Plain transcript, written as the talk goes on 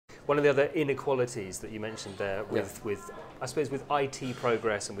one of the other inequalities that you mentioned there with I suppose with IT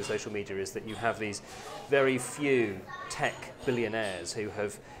progress and with social media is that you have these very few tech billionaires who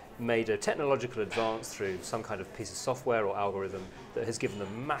have made a technological advance through some kind of piece of software or algorithm that has given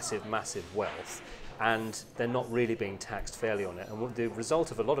them massive, massive wealth, and they're not really being taxed fairly on it. And the result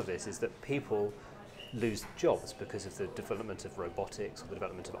of a lot of this is that people lose jobs because of the development of robotics or the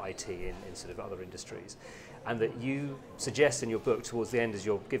development of IT in sort of other industries. And that you suggest in your book towards the end, as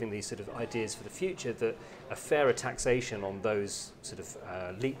you're giving these sort of ideas for the future, that a fairer taxation on those sort of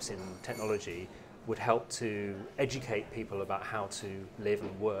leaps in technology would help to educate people about how to live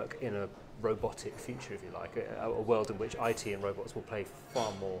and work in a robotic future, if you like, a world in which IT and robots will play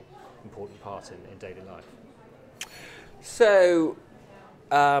far more important part in daily life. So,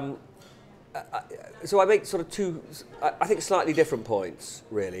 so I make sort of two, I think, slightly different points,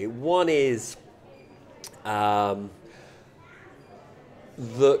 really. One is that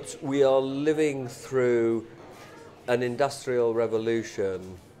we are living through an industrial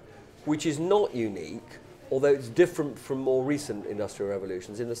revolution which is not unique, although it's different from more recent industrial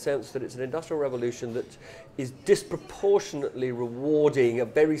revolutions in the sense that it's an industrial revolution that is disproportionately rewarding a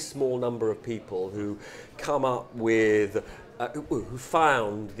very small number of people who come up with, who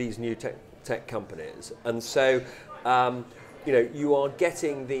found these new tech companies. And so, you know, you are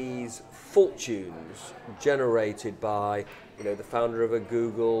getting these fortunes generated by, you know, the founder of a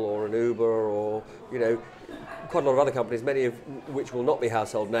Google or an Uber or, you know, quite a lot of other companies, many of which will not be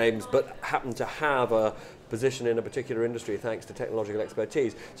household names, but happen to have a position in a particular industry thanks to technological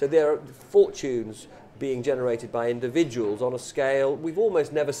expertise. So there are fortunes being generated by individuals on a scale we've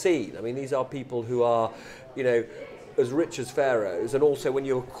almost never seen. I mean, these are people who are, you know, as rich as pharaohs, and also when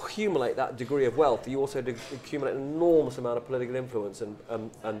you accumulate that degree of wealth, you also accumulate an enormous amount of political influence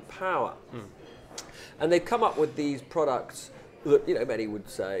and power. And they've come up with these products that, you know, many would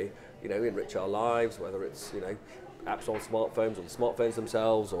say, you know, enrich our lives, whether it's, you know, apps on smartphones or the smartphones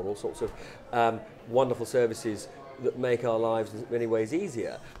themselves, or all sorts of wonderful services that make our lives in many ways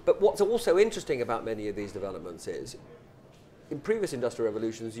easier. But what's also interesting about many of these developments is, in previous industrial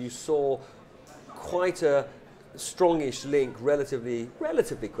revolutions, you saw quite a strongish link relatively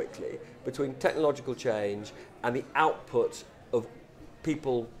quickly between technological change and the output of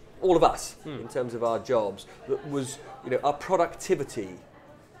people, all of us, in terms of our jobs. That was, you know, our productivity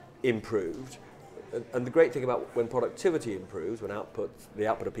improved. And the great thing about when productivity improves, when the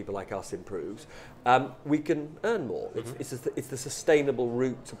output of people like us improves, we can earn more. It's the sustainable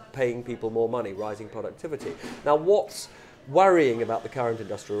route to paying people more money, rising productivity. Now, what's worrying about the current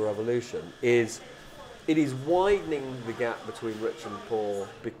industrial revolution is it is widening the gap between rich and poor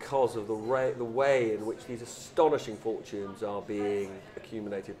because of the way in which these astonishing fortunes are being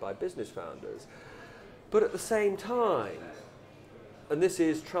accumulated by business founders. But at the same time, and this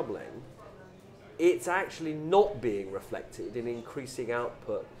is troubling, it's actually not being reflected in increasing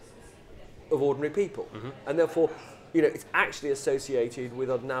output of ordinary people. And therefore, you know, it's actually associated with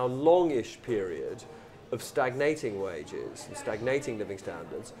a now longish period of stagnating wages and stagnating living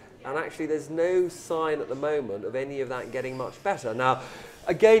standards. And actually there's no sign at the moment of any of that getting much better. Now,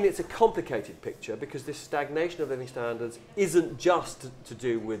 again, it's a complicated picture because this stagnation of living standards isn't just to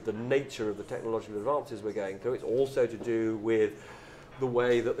do with the nature of the technological advances we're going through, it's also to do with the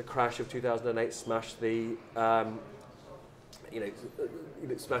way that the crash of 2008 smashed the,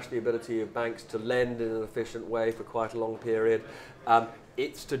 smashed the ability of banks to lend in an efficient way for quite a long period.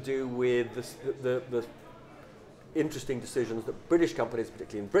 It's to do with the interesting decisions that British companies,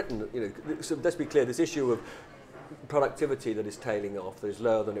 particularly in Britain, you know, so let's be clear, this issue of productivity that is tailing off, that is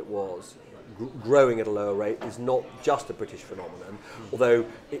lower than it was, growing at a lower rate, is not just a British phenomenon, although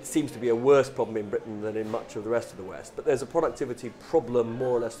it seems to be a worse problem in Britain than in much of the rest of the West. But there's a productivity problem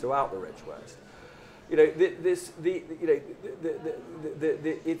more or less throughout the rich West. You know,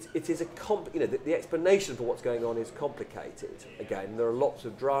 the explanation for what's going on is complicated. Again, there are lots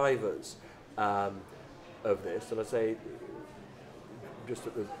of drivers of this, and I say, just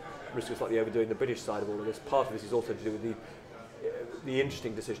at the risk of slightly overdoing the British side of all of this, part of this is also to do with the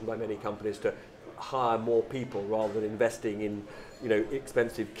interesting decision by many companies to hire more people rather than investing in, you know,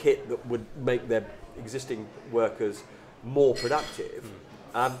 expensive kit that would make their existing workers more productive.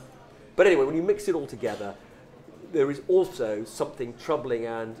 But anyway, when you mix it all together, there is also something troubling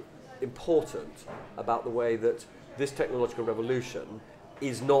and important about the way that this technological revolution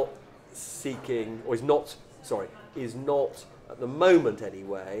is not seeking, or is not at the moment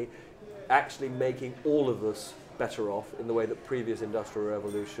anyway, actually making all of us better off in the way that previous industrial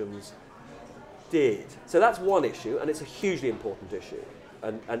revolutions did. So that's one issue, and it's a hugely important issue.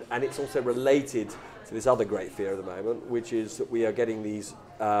 And it's also related to this other great fear at the moment, which is that we are getting these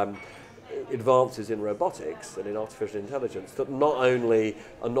advances in robotics and in artificial intelligence that not only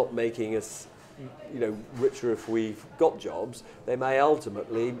are not making us richer if we've got jobs, they may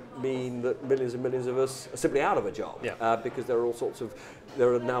ultimately mean that millions and millions of us are simply out of a job, because there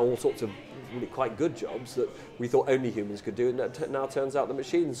are now all sorts of really quite good jobs that we thought only humans could do, and that now turns out the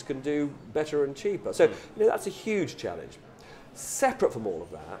machines can do better and cheaper. So that's a huge challenge. Separate from all of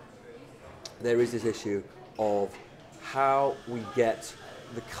that, there is this issue of how we get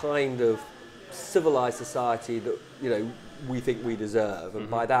the kind of civilized society that we think we deserve, and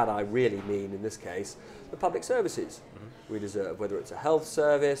by that I really mean, in this case, the public services we deserve, whether it's a health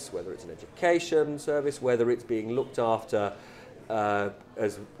service, whether it's an education service, whether it's being looked after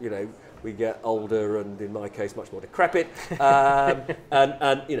as we get older and, in my case, much more decrepit, and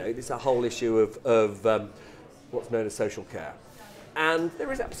it's a whole issue of what's known as social care. And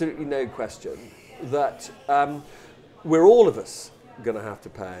there is absolutely no question that we're all of us going to have to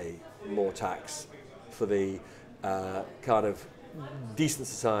pay more tax for the kind of decent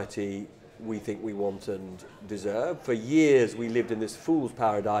society we think we want and deserve. For years we lived in this fool's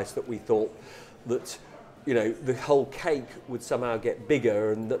paradise that we thought that the whole cake would somehow get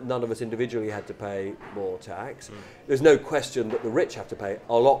bigger and that none of us individually had to pay more tax. There's no question that the rich have to pay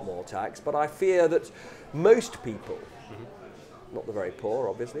a lot more tax, but I fear that most people, not the very poor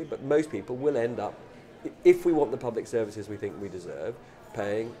obviously, but most people will end up, if we want the public services we think we deserve,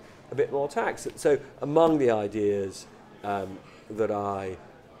 paying a bit more tax. So among the ideas that I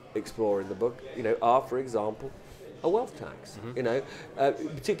explore in the book, are, for example, a wealth tax.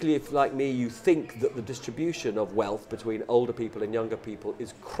 Particularly if, like me, you think that the distribution of wealth between older people and younger people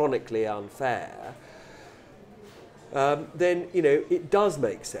is chronically unfair, then it does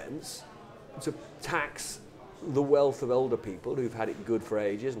make sense to tax the wealth of older people who've had it good for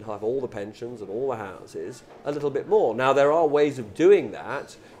ages and have all the pensions and all the houses a little bit more. Now, there are ways of doing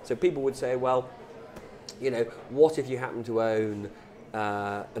that. So people would say, well, what if you happen to own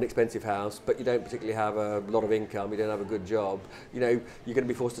an expensive house, but you don't particularly have a lot of income, you don't have a good job, you're going to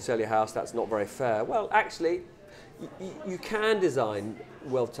be forced to sell your house, that's not very fair. Well, actually, you can design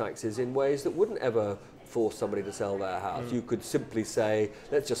wealth taxes in ways that wouldn't ever force somebody to sell their house. You could simply say,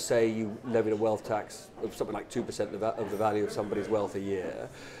 let's just say you levied a wealth tax of something like 2% of the value of somebody's wealth a year.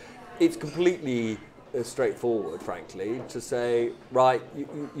 It's completely straightforward, frankly, to say, right,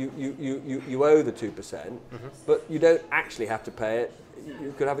 you owe the 2%, but you don't actually have to pay it.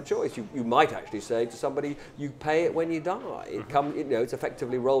 You could have a choice. You might actually say to somebody, you pay it when you die. It's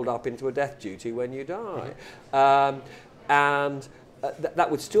effectively rolled up into a death duty when you die. That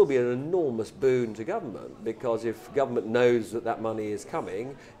would still be an enormous boon to government, because if government knows that money is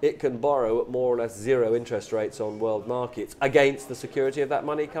coming, it can borrow at more or less zero interest rates on world markets against the security of that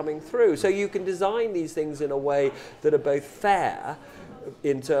money coming through. So you can design these things in a way that are both fair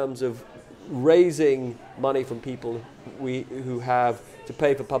in terms of raising money from people who have to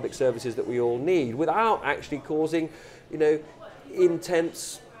pay for public services that we all need, without actually causing,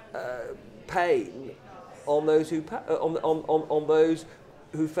 intense pain on those who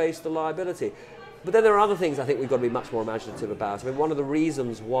face the liability. But then there are other things I think we've got to be much more imaginative about. I mean, one of the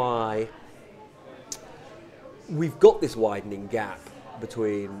reasons why we've got this widening gap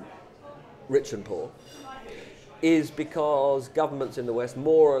between rich and poor is because governments in the West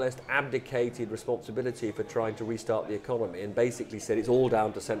more or less abdicated responsibility for trying to restart the economy and basically said it's all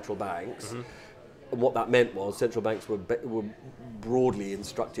down to central banks. And what that meant was central banks were broadly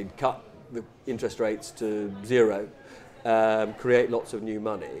instructed, cut the interest rates to zero, create lots of new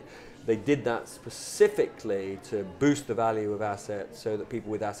money. They did that specifically to boost the value of assets so that people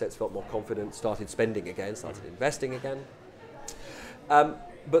with assets felt more confident, started spending again, started investing again.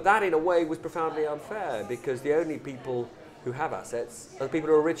 But that, in a way, was profoundly unfair, because the only people who have assets are the people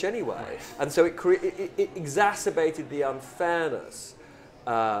who are rich anyway. And so it exacerbated the unfairness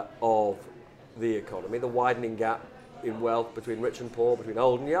of the economy, the widening gap in wealth between rich and poor, between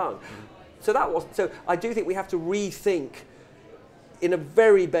old and young. So I do think we have to rethink in a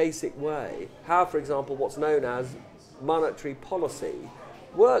very basic way how, for example, what's known as monetary policy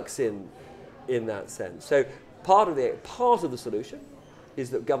works in that sense. So part of the solution is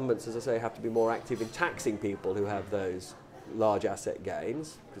that governments, as I say, have to be more active in taxing people who have those large asset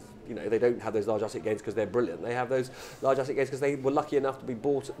gains. Because they don't have those large asset gains because they're brilliant. They have those large asset gains because they were lucky enough to be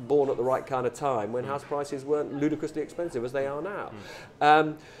born at the right kind of time when house prices weren't ludicrously expensive as they are now.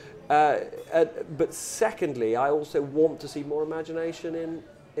 But secondly, I also want to see more imagination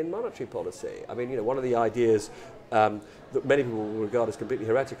in monetary policy. I mean, one of the ideas that many people will regard as completely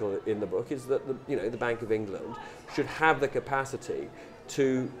heretical in the book is that the Bank of England should have the capacity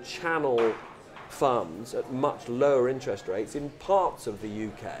to channel funds at much lower interest rates in parts of the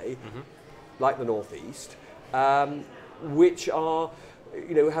UK, like the Northeast, which are,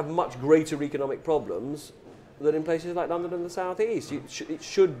 have much greater economic problems than in places like London and the Southeast. It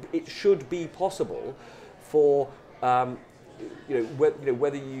should be possible for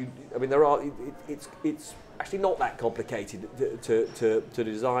whether you. I mean, it's actually not that complicated to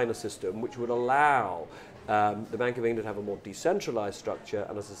design a system which would allow the Bank of England to have a more decentralised structure,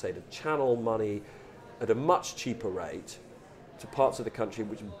 and, as I say, to channel money at a much cheaper rate to parts of the country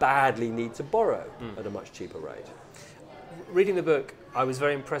which badly need to borrow at a much cheaper rate. Reading the book, I was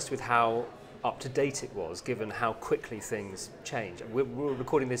very impressed with how up to date it was, given how quickly things change. We're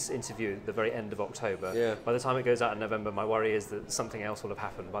recording this interview at the very end of October. Yeah. By the time it goes out in November, my worry is that something else will have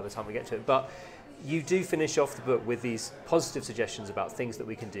happened by the time we get to it. But you do finish off the book with these positive suggestions about things that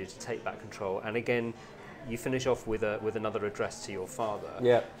we can do to take back control. And again, you finish off with another address to your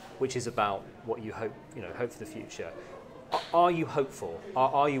father, which is about what you hope for the future. Are you hopeful?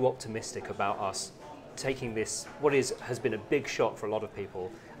 Are you optimistic about us taking this, what has been a big shock for a lot of people,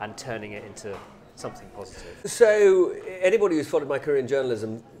 and turning it into something positive? So anybody who's followed my career in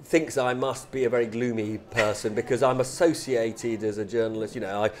journalism thinks I must be a very gloomy person because I'm associated as a journalist.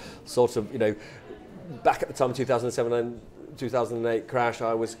 I sort of, back at the time of 2007 and 2008 crash,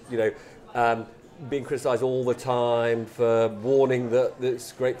 I was, being criticised all the time for warning that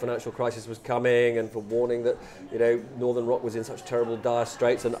this great financial crisis was coming, and for warning that Northern Rock was in such terrible dire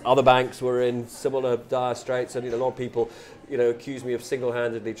straits, and other banks were in similar dire straits, and a lot of people accused me of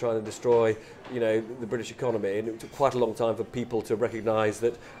single-handedly trying to destroy the British economy, and it took quite a long time for people to recognise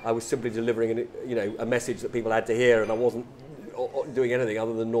that I was simply delivering a message that people had to hear, and I wasn't doing anything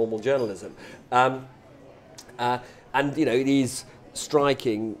other than normal journalism. And it is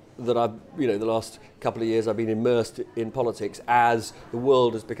striking that the last couple of years I've been immersed in politics as the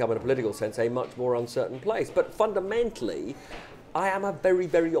world has become, in a political sense, a much more uncertain place. But fundamentally, I am a very,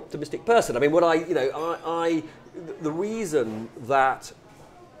 very optimistic person. I mean, the reason that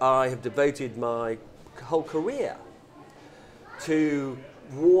I have devoted my whole career to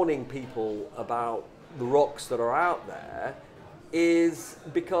warning people about the rocks that are out there is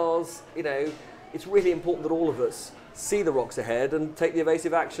because, it's really important that all of us see the rocks ahead and take the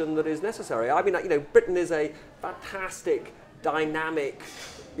evasive action that is necessary. I mean, Britain is a fantastic, dynamic,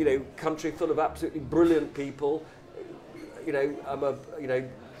 country full of absolutely brilliant people.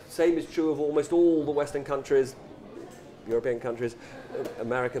 Same is true of almost all the Western countries, European countries,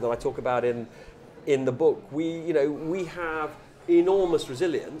 America that I talk about in the book. We have enormous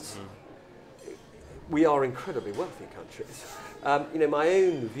resilience. We are incredibly wealthy countries. My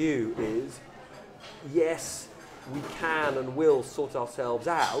own view is, yes, we can and will sort ourselves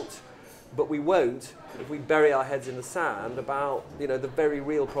out, but we won't if we bury our heads in the sand about the very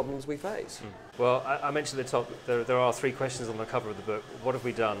real problems we face. Well, I mentioned at the top there are 3 questions on the cover of the book. What have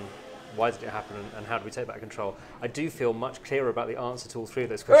we done? Why did it happen? And how do we take back control? I do feel much clearer about the answer to all 3 of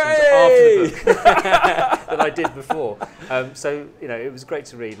those questions after the book than I did before. So it was great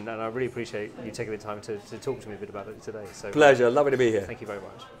to read, and I really appreciate you taking the time to talk to me a bit about it today. So pleasure, lovely to be here. Thank you very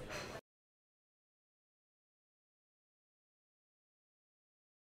much.